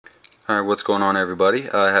Alright, what's going on, everybody?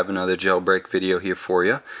 I have another jailbreak video here for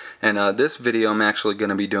you, and this video I'm actually going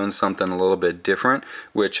to be doing something a little bit different,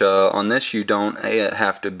 which on this you don't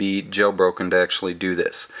have to be jailbroken to actually do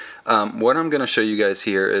this. What I'm going to show you guys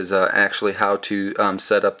here is actually how to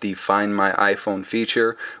set up the Find My iPhone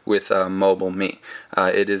feature with MobileMe.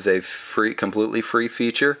 It is a completely free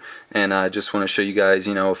feature, and I just want to show you guys,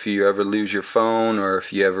 you know, if you ever lose your phone or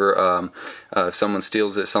if you ever if someone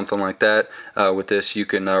steals it, something like that, with this you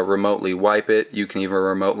can remotely wipe it. You can even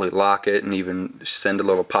remotely lock it and even send a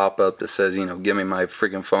little pop-up that says, you know, give me my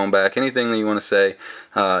freaking phone back. Anything that you want to say,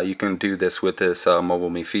 you can do this with this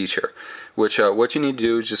MobileMe feature. Which what you need to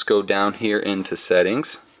do is just go down here into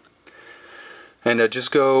settings, and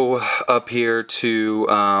just go up here to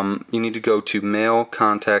you need to go to Mail,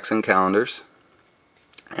 Contacts, and Calendars,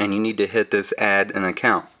 and you need to hit this Add an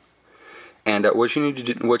Account. And what you need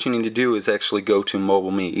to do is actually go to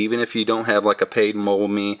MobileMe. Even if you don't have like a paid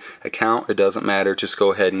MobileMe account, it doesn't matter. Just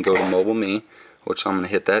go ahead and go to MobileMe, which I'm going to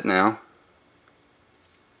hit that now.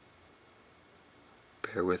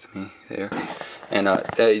 Bear with me there. And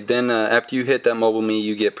then after you hit that MobileMe,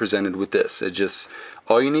 you get presented with this.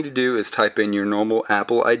 All you need to do is type in your normal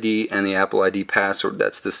Apple ID and the Apple ID password.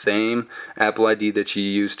 That's the same Apple ID that you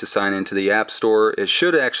use to sign into the App Store. It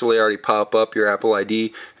should actually already pop up your Apple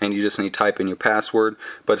ID, and you just need to type in your password.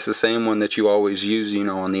 But it's the same one that you always use, you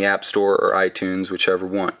know, on the App Store or iTunes, whichever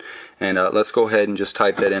one. And let's go ahead and just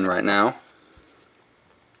type that in right now.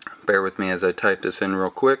 Bear with me as I type this in real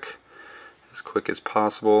quick as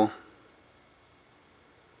possible.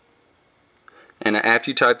 And after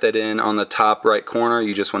you type that in, on the top right corner,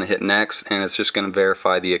 you just want to hit next, and it's just going to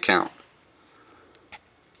verify the account.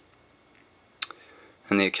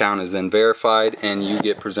 And the account is then verified, and you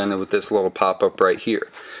get presented with this little pop-up right here.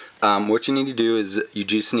 What you need to do is you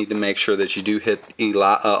just need to make sure that you do hit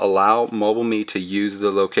allow MobileMe to use the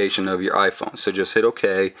location of your iPhone. So just hit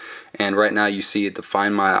OK, and right now you see the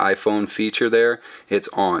Find My iPhone feature there. It's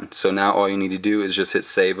on. So now all you need to do is just hit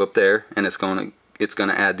Save up there, and it's going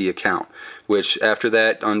to add the account. Which after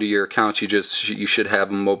that, under your account, you should have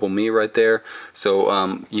MobileMe right there.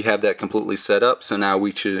 So you have that completely set up. So now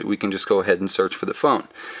we can just go ahead and search for the phone.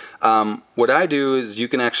 What I do is you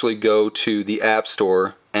can actually go to the App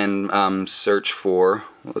Store and search for.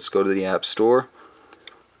 Let's go to the App Store.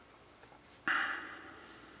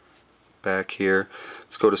 Back here,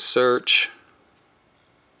 let's go to Search.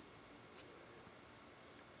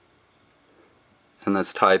 And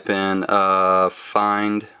let's type in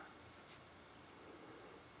Find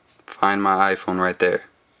My iPhone right there.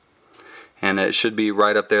 And it should be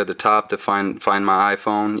right up there at the top to Find My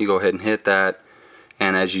iPhone. You go ahead and hit that.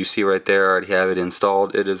 And as you see right there, I already have it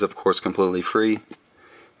installed. It is, of course, completely free.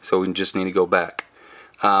 So we just need to go back.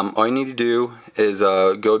 All you need to do is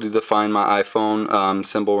go to the Find My iPhone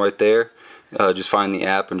symbol right there. Just find the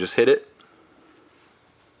app and just hit it.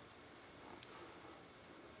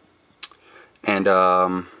 And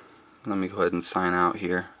let me go ahead and sign out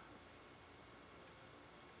here.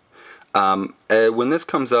 When this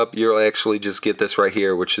comes up, you'll actually just get this right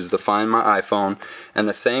here, which is the Find My iPhone. And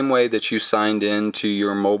the same way that you signed in to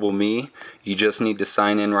your MobileMe, you just need to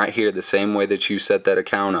sign in right here the same way that you set that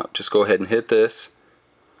account up. Just go ahead and hit this,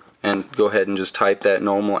 and go ahead and just type that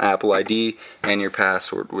normal Apple ID and your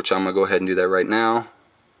password, which I'm going to go ahead and do that right now.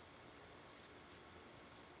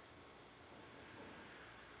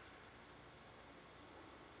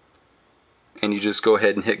 And you just go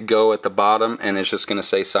ahead and hit go at the bottom, and it's just going to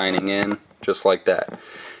say signing in, just like that.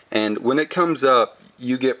 And when it comes up,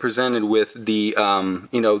 you get presented with the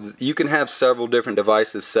you know, you can have several different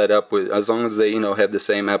devices set up with, as long as they, you know, have the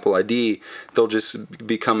same Apple ID, they'll just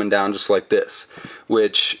be coming down just like this,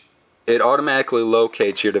 which it automatically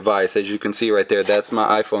locates your device. As you can see right there, that's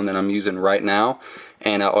my iPhone that I'm using right now,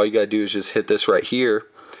 and all you gotta do is just hit this right here.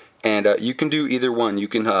 And you can do either one. You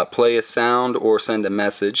can play a sound or send a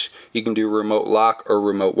message. You can do remote lock or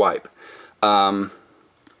remote wipe. And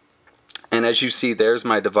as you see, there's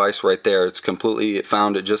my device right there. It's completely, it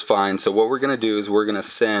found it just fine. So what we're going to do is we're going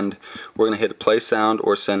to hit play sound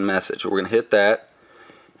or send message. We're going to hit that,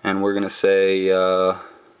 and we're going to say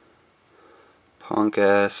punk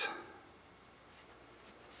ass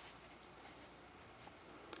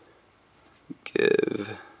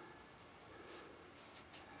give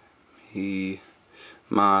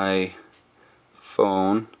my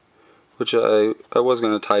phone, which I was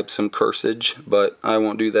going to type some cursage, but I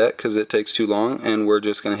won't do that because it takes too long, and we're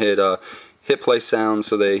just going to hit play sound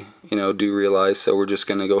so they, you know, do realize. So we're just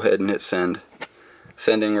going to go ahead and hit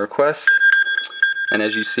sending request, and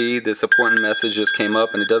as you see, this important message just came up,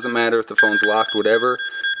 and it doesn't matter if the phone's locked, whatever,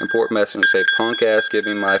 important message, say punk ass give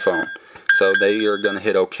me my phone. So they are going to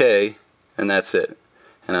hit OK, and that's it.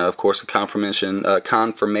 And of course, a confirmation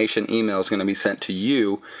email is going to be sent to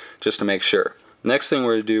you just to make sure. Next thing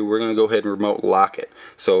we're going to do, we're going to go ahead and remote lock it.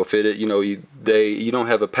 So if it, you don't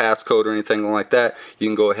have a passcode or anything like that, you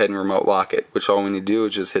can go ahead and remote lock it. Which all we need to do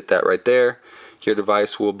is just hit that right there. Your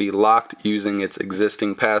device will be locked using its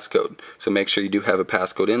existing passcode. So make sure you do have a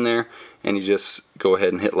passcode in there, and you just go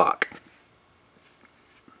ahead and hit lock.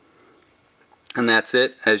 And that's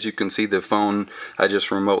it. As you can see, the phone, I just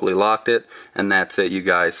remotely locked it, and that's it, you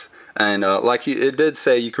guys. And it did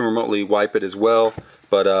say you can remotely wipe it as well.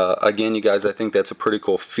 But again, you guys, I think that's a pretty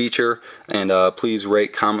cool feature. And please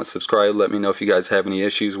rate, comment, subscribe. Let me know if you guys have any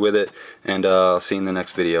issues with it. And I'll see you in the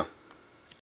next video.